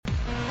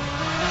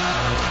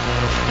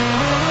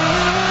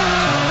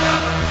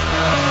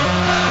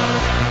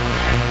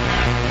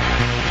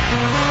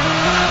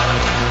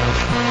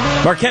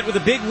Marquette with a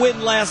big win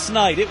last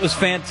night. It was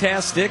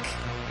fantastic.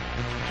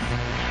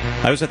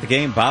 I was at the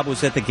game. Bob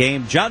was at the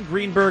game. Jon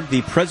Greenberg,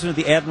 the president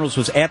of the Admirals,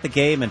 was at the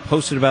game and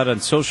posted about it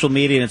on social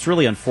media, and it's a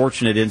really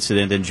unfortunate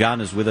incident, and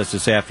Jon is with us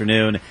this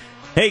afternoon.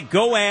 Hey,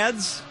 go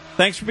Ads.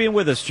 Thanks for being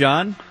with us,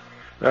 Jon.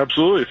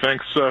 Absolutely.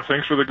 Thanks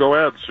for the go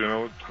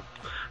Ads.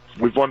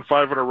 We've won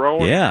 5 in a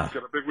row. Yeah. And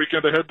got a big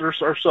weekend ahead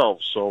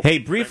ourselves. So, hey,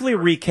 briefly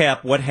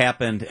recap what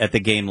happened at the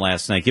game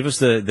last night. Give us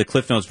the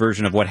Cliff Notes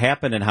version of what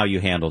happened and how you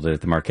handled it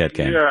at the Marquette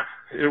game. Yeah,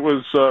 it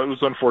was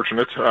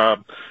unfortunate. I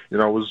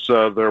was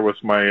there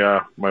with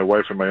my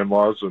wife and my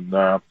in-laws, and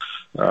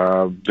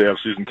they have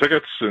season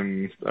tickets,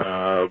 and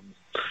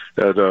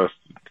had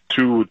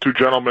two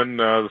gentlemen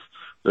that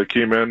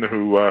came in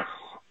who I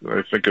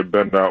think had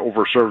been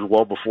overserved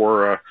well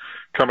before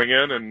coming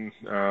in, and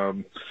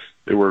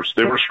they were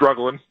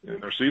struggling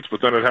in their seats.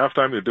 But then at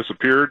halftime, they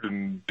disappeared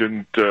and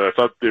didn't.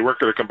 Thought they weren't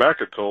going to come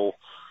back until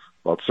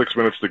about 6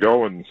 minutes to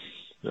go, and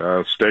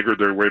staggered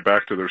their way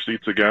back to their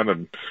seats again,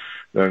 and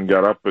then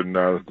got up and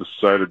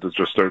decided to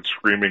just start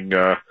screaming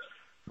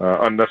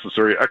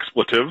unnecessary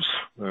expletives,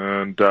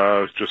 and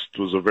just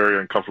was a very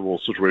uncomfortable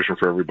situation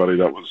for everybody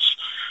that was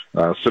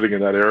sitting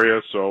in that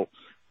area. So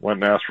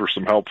went and asked for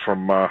some help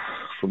from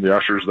the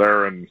ushers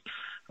there, and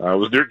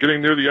was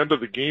getting near the end of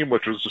the game,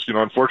 which was just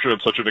unfortunate.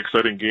 It's such an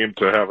exciting game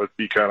to have it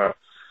be kind of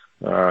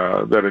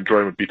that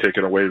enjoyment be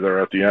taken away there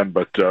at the end.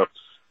 But the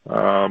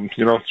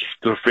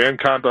fan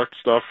conduct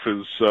stuff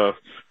is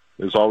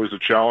always a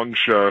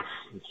challenge, and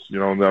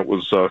that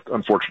was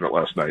unfortunate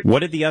last night. What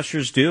did the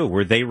ushers do?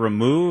 Were they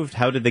removed?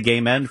 How did the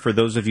game end for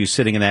those of you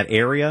sitting in that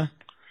area?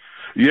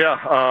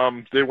 Yeah,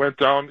 they went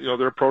down.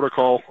 Their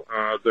protocol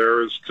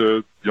there is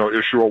to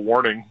issue a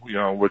warning,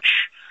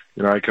 which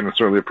I can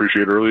certainly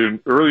appreciate early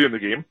in the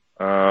game.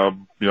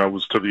 It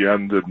was to the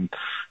end, and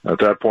at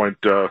that point,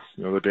 the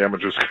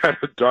damage is kind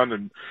of done,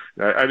 and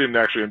I didn't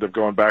actually end up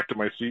going back to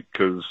my seat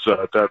because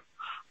at that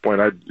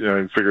point I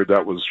figured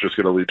that was just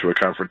going to lead to a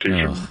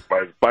confrontation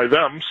by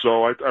them.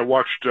 So I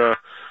watched a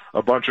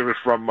bunch of it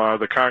from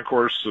the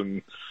concourse,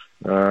 and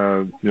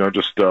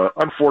just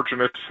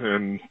unfortunate,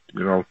 and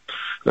I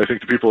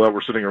think the people that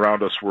were sitting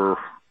around us were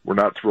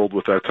not thrilled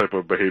with that type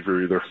of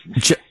behavior either.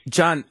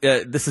 Jon,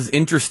 this is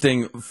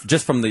interesting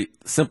just from the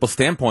simple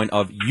standpoint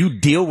of you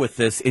deal with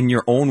this in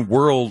your own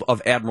world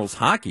of Admirals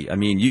hockey. I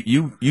mean,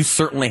 you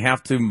certainly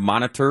have to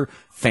monitor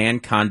fan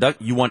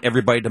conduct. You want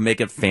everybody to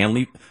make it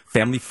family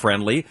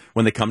friendly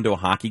when they come to a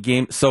hockey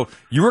game. So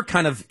you were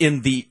kind of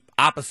in the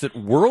opposite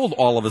world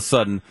all of a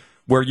sudden,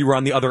 where you were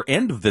on the other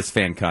end of this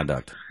fan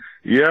conduct.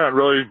 Yeah,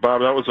 really,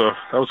 Bob, that was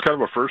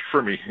kind of a first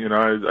for me.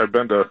 I've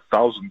been to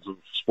thousands of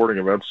sporting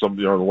events, some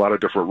in a lot of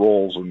different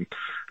roles, and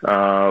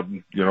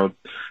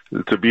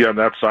to be on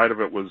that side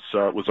of it was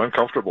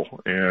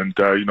uncomfortable. And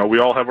we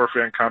all have our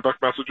fan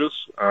conduct messages,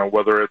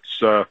 whether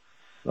it's an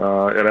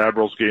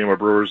Admirals game, a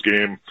Brewers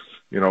game.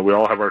 We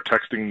all have our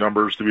texting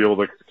numbers to be able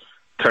to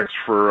text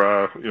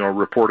for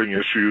reporting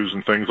issues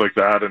and things like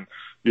that. And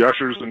the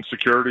ushers and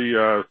security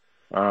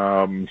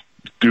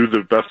do the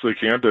best they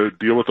can to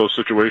deal with those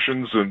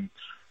situations, and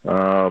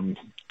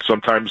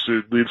sometimes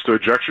it leads to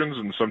ejections,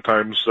 and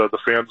sometimes the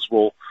fans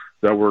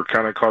that were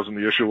kind of causing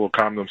the issue will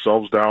calm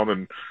themselves down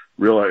and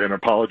realize and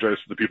apologize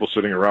to the people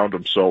sitting around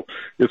them. So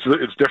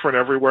it's different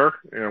everywhere,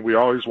 and we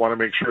always want to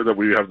make sure that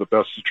we have the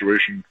best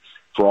situation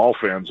for all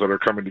fans that are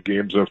coming to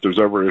games, and if there's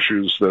ever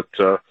issues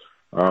that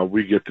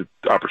we get the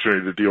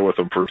opportunity to deal with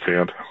them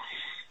firsthand.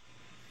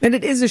 And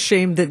it is a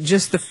shame that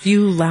just the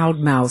few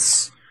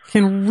loudmouths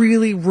can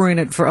really ruin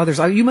it for others.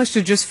 You must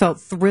have just felt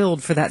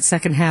thrilled for that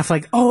second half,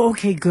 like, oh,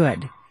 okay,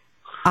 good.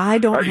 I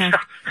don't have,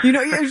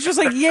 it's just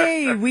like,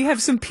 yay, we have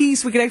some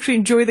peace. We can actually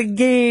enjoy the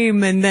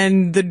game. And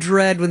then the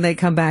dread when they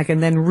come back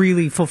and then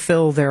really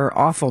fulfill their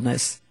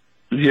awfulness.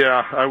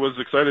 Yeah, I was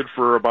excited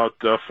for about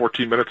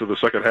 14 minutes of the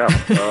second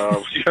half. And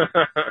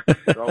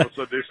all of a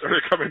sudden they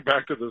started coming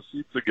back to the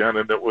seats again,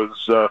 and it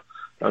was, I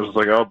was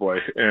like, oh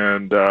boy.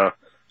 And,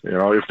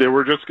 if they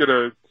were just going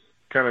to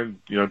kind of,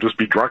 just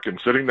be drunk and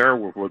sitting there,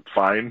 we're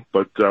fine.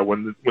 But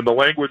when the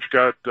language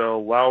got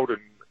loud and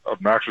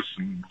obnoxious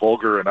and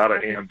vulgar and out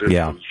of hand, it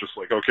was just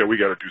like, okay, we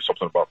got to do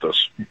something about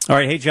this. All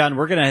right, hey Jon,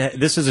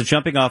 this is a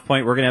jumping off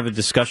point. We're gonna have a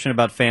discussion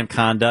about fan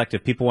conduct.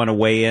 If people want to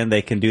weigh in,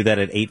 they can do that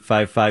at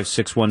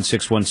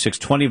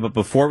 855-616-1620. But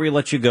before we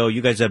let you go,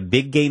 you guys have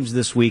big games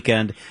this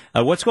weekend.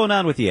 What's going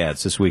on with the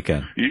Ads this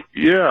weekend?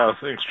 Yeah,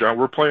 thanks, John.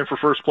 We're playing for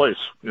first place.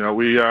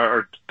 We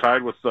are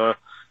tied with the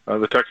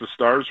Texas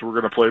Stars. We're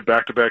going to play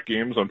back-to-back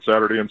games on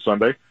Saturday and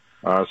Sunday.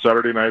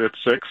 Saturday night at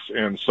 6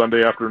 and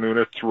Sunday afternoon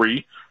at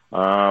 3.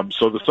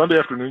 So the Sunday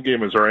afternoon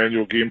game is our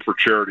annual game for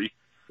charity,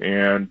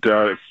 and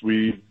if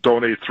we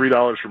donate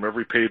 $3 from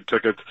every paid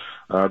ticket,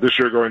 this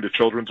year going to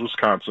Children's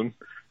Wisconsin,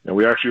 and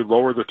we actually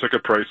lower the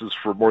ticket prices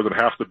for more than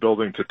half the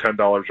building to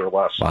 $10 or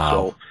less.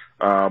 Wow.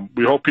 So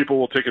we hope people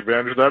will take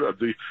advantage of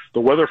that.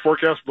 The weather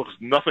forecast looks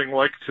nothing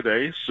like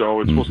today,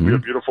 so it's supposed to be a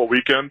beautiful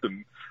weekend,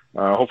 and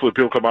hopefully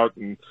people come out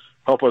and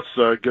help us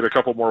get a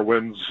couple more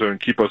wins and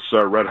keep us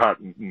red hot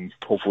and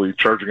hopefully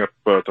charging up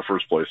to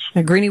first place.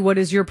 Now, Greeny, what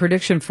is your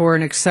prediction for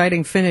an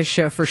exciting finish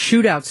for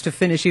shootouts to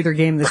finish either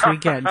game this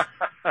weekend?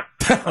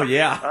 Oh,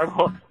 yeah.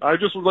 I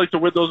just would like to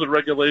win those in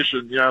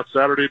regulation. Yeah,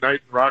 Saturday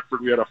night in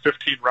Rockford, we had a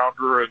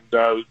 15-rounder,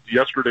 and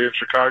yesterday in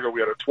Chicago, we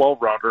had a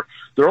 12-rounder.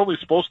 They're only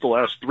supposed to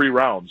last 3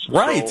 rounds.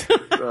 Right. So,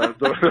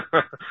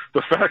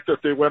 the fact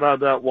that they went on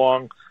that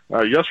long,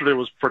 yesterday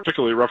was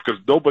particularly rough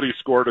because nobody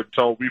scored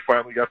until we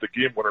finally got the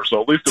game winner.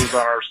 So at least it was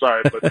on our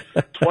side. But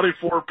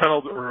 24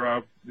 penalty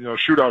or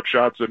shootout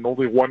shots and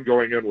only one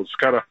going in was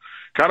kind of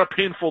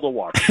painful to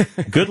watch.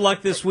 Good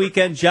luck this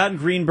weekend. Jon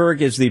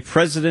Greenberg is the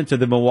president of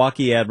the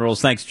Milwaukee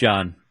Admirals. Thanks,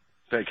 John.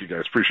 Thank you,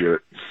 guys. Appreciate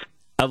it.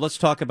 Let's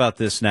talk about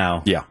this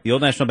now. Yeah. The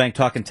Old National Bank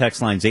talk and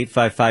text lines,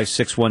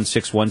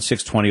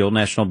 855-616-1620, Old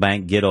National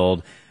Bank, get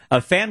old.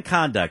 Fan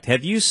conduct.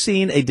 Have you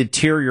seen a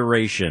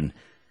deterioration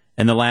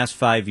in the last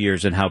 5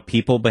 years in how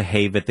people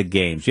behave at the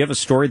games? Do you have a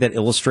story that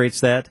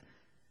illustrates that?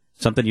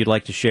 Something you'd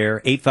like to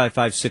share?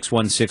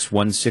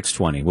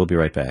 855-616-1620. We'll be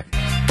right back.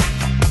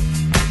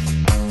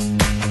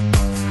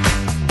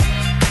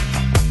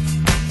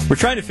 We're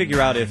trying to figure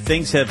out if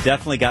things have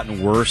definitely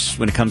gotten worse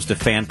when it comes to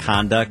fan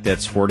conduct at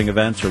sporting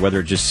events or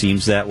whether it just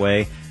seems that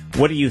way.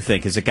 What do you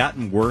think? Has it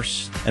gotten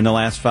worse in the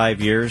last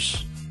 5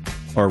 years?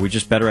 Or are we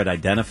just better at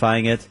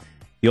identifying it?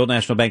 The Old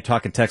National Bank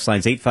talk and text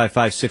lines,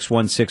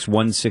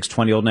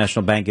 855-616-1620, Old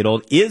National Bank, get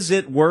old. Is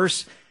it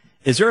worse?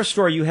 Is there a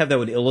story you have that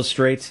would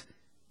illustrate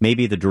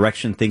maybe the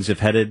direction things have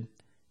headed?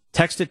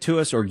 Text it to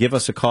us or give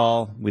us a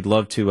call. We'd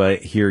love to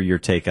hear your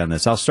take on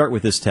this. I'll start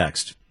with this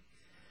text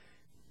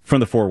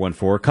from the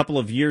 414. A couple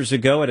of years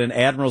ago at an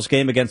Admirals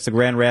game against the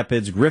Grand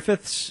Rapids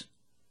Griffiths,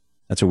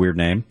 that's a weird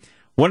name,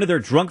 one of their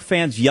drunk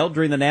fans yelled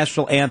during the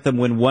national anthem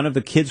when one of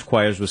the kids'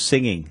 choirs was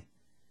singing.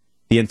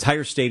 The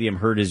entire stadium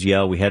heard his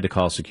yell. We had to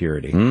call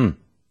security.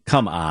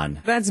 Come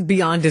on. That's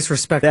beyond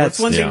disrespectful. That's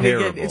it's one thing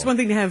terrible. it's one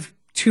thing to have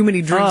too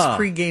many drinks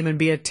pregame and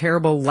be a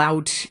terrible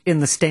lout in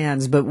the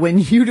stands, but when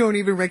you don't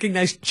even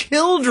recognize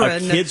children, a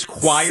kid's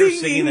choir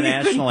singing the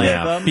national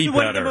anthem,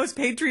 one of the most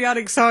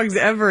patriotic songs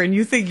ever, and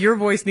you think your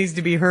voice needs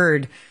to be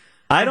heard.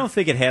 I don't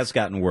think it has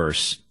gotten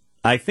worse.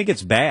 I think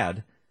it's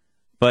bad,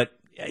 but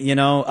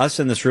us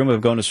in this room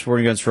have gone to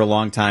sporting events for a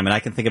long time, and I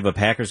can think of a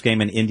Packers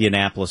game in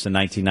Indianapolis in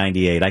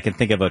 1998. I can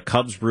think of a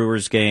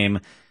Cubs-Brewers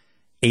game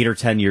 8 or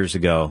 10 years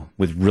ago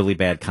with really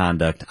bad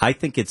conduct. I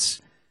think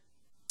it's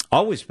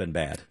always been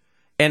bad.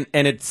 And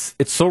it's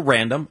so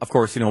random. Of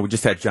course, we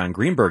just had Jon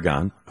Greenberg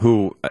on,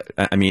 who,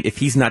 if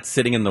he's not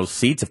sitting in those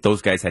seats, if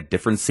those guys had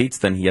different seats,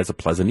 then he has a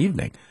pleasant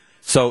evening.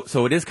 So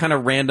it is kind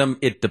of random.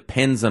 It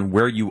depends on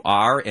where you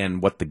are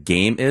and what the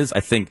game is. I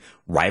think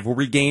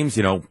rivalry games,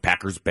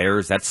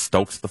 Packers-Bears, that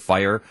stokes the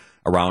fire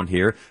around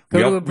here.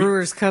 Go to a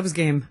Brewers-Cubs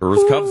game.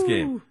 Brewers-Cubs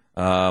game.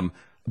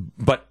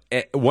 But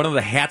one of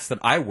the hats that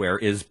I wear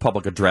is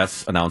public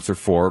address announcer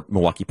for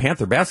Milwaukee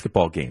Panther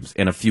basketball games.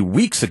 And a few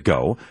weeks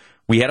ago,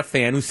 we had a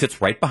fan who sits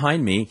right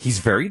behind me. He's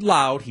very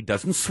loud. He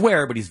doesn't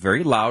swear, but he's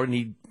very loud, and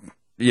he,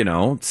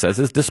 says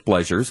his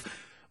displeasures.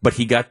 But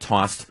he got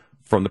tossed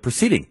from the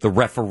proceeding.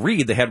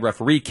 The head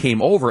referee,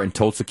 came over and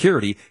told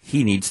security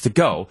he needs to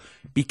go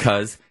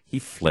because he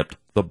flipped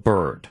the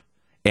bird.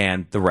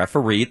 And the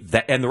referee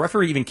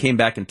even came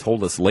back and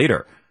told us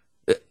later,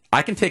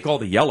 I can take all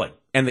the yelling,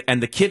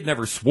 and the kid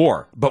never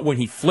swore, but when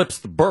he flips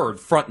the bird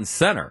front and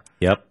center,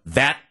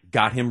 that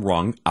got him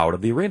rung out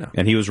of the arena.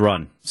 And he was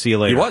run. See you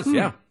later. He was,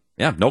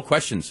 yeah, no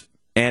questions,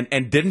 and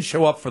didn't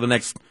show up for the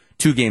next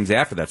 2 games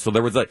after that. So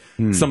there was a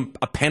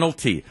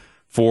penalty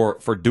for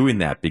doing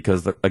that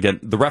because,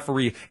 the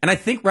referee, and I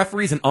think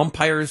referees and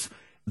umpires,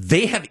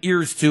 they have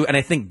ears too, and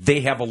I think they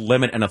have a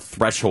limit and a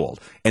threshold.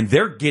 And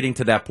they're getting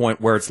to that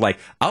point where it's like,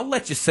 I'll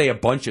let you say a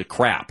bunch of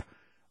crap,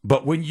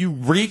 but when you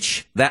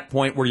reach that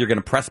point where you're going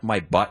to press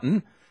my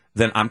button,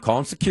 then I'm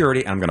calling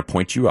security and I'm going to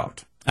point you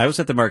out. I was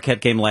at the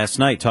Marquette game last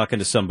night talking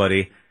to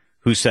somebody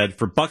who said,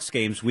 for Bucks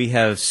games, we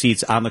have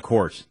seats on the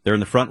court. They're in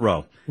the front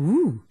row.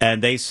 Ooh.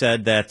 And they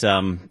said that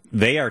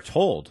they are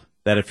told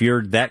that if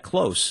you're that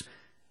close,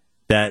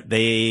 that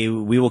we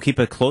will keep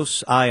a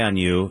close eye on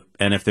you,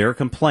 and if there are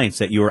complaints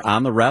that you are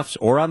on the refs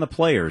or on the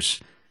players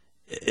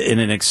in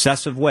an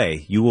excessive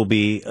way, you will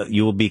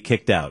be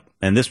kicked out.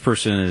 And this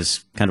person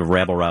is kind of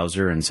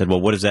rabble-rouser and said,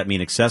 well, what does that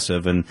mean,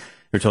 excessive? And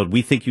they're told,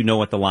 we think you know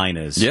what the line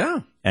is.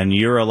 Yeah. And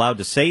you're allowed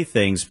to say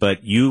things,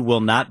 but you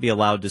will not be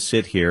allowed to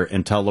sit here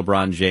and tell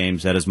LeBron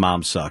James that his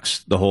mom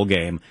sucks the whole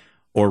game,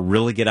 or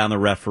really get on the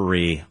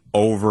referee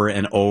over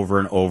and over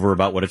and over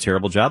about what a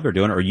terrible job they're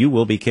doing, or you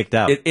will be kicked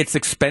out. It's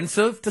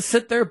expensive to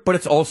sit there, but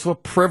it's also a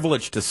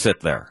privilege to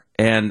sit there.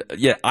 And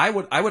yeah, I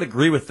would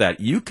agree with that.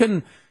 You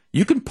can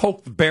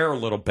poke the bear a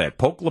little bit,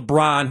 poke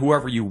LeBron,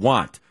 whoever you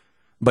want.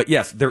 But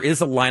yes, there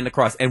is a line to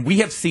cross. And we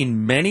have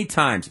seen many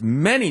times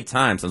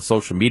on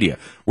social media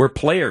where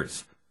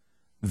players,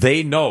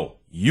 they know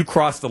you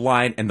cross the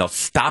line and they'll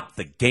stop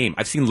the game.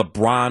 I've seen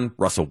LeBron,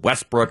 Russell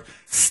Westbrook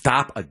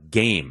stop a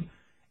game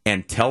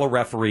and tell a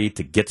referee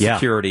to get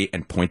security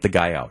and point the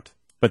guy out.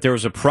 But there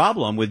was a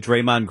problem with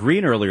Draymond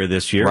Green earlier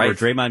this year, where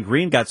Draymond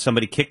Green got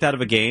somebody kicked out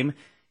of a game.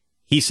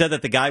 He said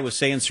that the guy was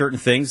saying certain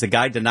things. The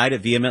guy denied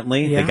it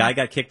vehemently. Yeah. The guy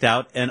got kicked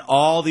out. And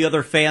all the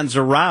other fans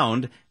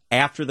around,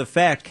 after the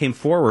fact, came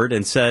forward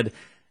and said,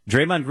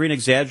 Draymond Green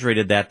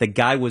exaggerated that. The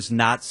guy was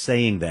not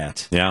saying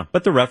that. Yeah.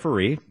 But the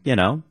referee,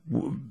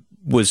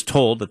 was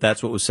told that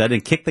that's what was said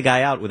and kicked the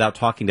guy out without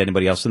talking to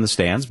anybody else in the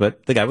stands,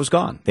 but the guy was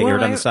gone. They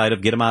erred on the side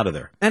of get him out of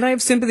there. And I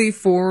have sympathy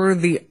for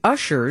the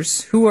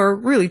ushers, who are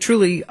really,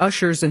 truly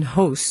ushers and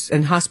hosts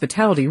and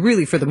hospitality,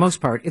 really, for the most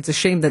part. It's a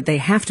shame that they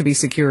have to be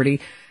security,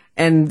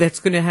 and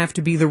that's going to have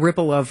to be the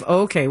ripple of,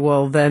 okay,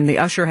 well, then the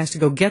usher has to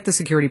go get the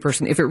security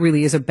person if it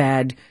really is a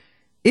bad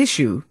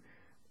issue.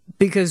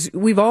 Because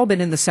we've all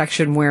been in the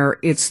section where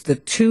it's the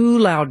two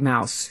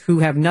loudmouths who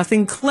have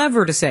nothing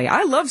clever to say.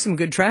 I love some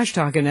good trash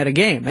talking at a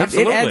game.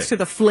 It adds to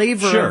the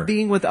flavor of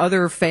being with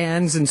other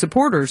fans and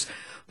supporters.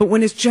 But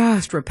when it's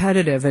just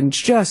repetitive and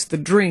just the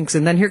drinks,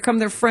 and then here come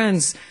their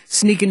friends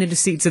sneaking into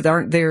seats that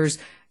aren't theirs,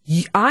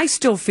 I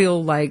still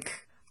feel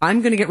like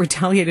I'm going to get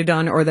retaliated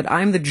on, or that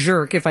I'm the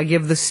jerk if I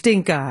give the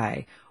stink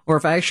eye. Or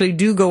if I actually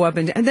do go up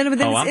and then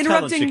it's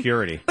interrupting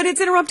security. But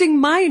it's interrupting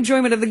my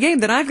enjoyment of the game,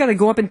 that I've got to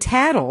go up and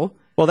tattle.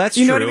 Well, that's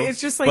true. You know what I mean?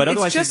 It's just like, but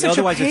otherwise, it's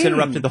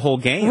interrupted the whole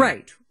game.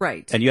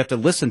 Right. And you have to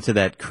listen to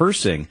that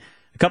cursing.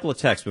 A couple of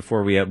texts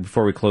before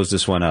we close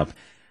this one up.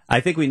 I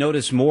think we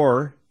notice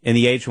more in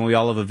the age when we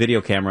all have a video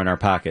camera in our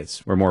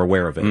pockets. We're more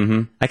aware of it.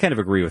 Mm-hmm. I kind of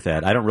agree with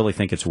that. I don't really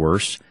think it's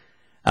worse.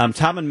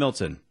 Tom and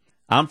Milton.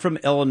 I'm from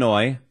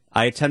Illinois.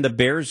 I attend the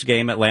Bears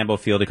game at Lambeau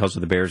Field because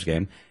of the Bears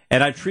game,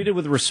 and I'm treated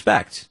with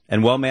respect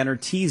and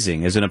well-mannered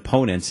teasing as an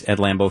opponent at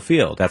Lambeau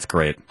Field. That's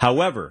great.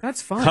 However,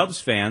 that's fun.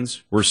 Cubs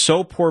fans were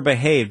so poor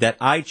behaved that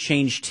I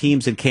changed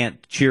teams and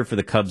can't cheer for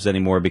the Cubs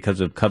anymore because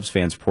of Cubs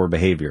fans' poor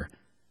behavior.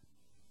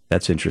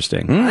 That's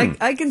interesting.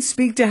 I can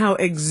speak to how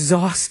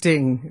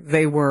exhausting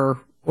they were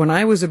when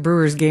I was a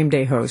Brewers game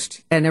day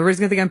host, and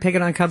everybody's going to think I'm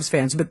picking on Cubs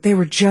fans, but they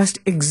were just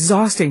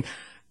exhausting.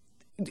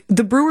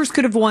 The Brewers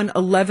could have won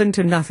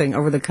 11-0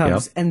 over the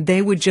Cubs, and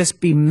they would just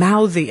be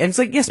mouthy. And it's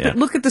like, yes, but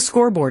look at the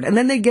scoreboard. And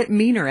then they get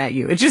meaner at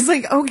you. It's just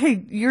like,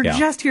 okay, you're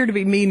just here to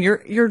be mean.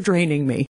 You're draining me.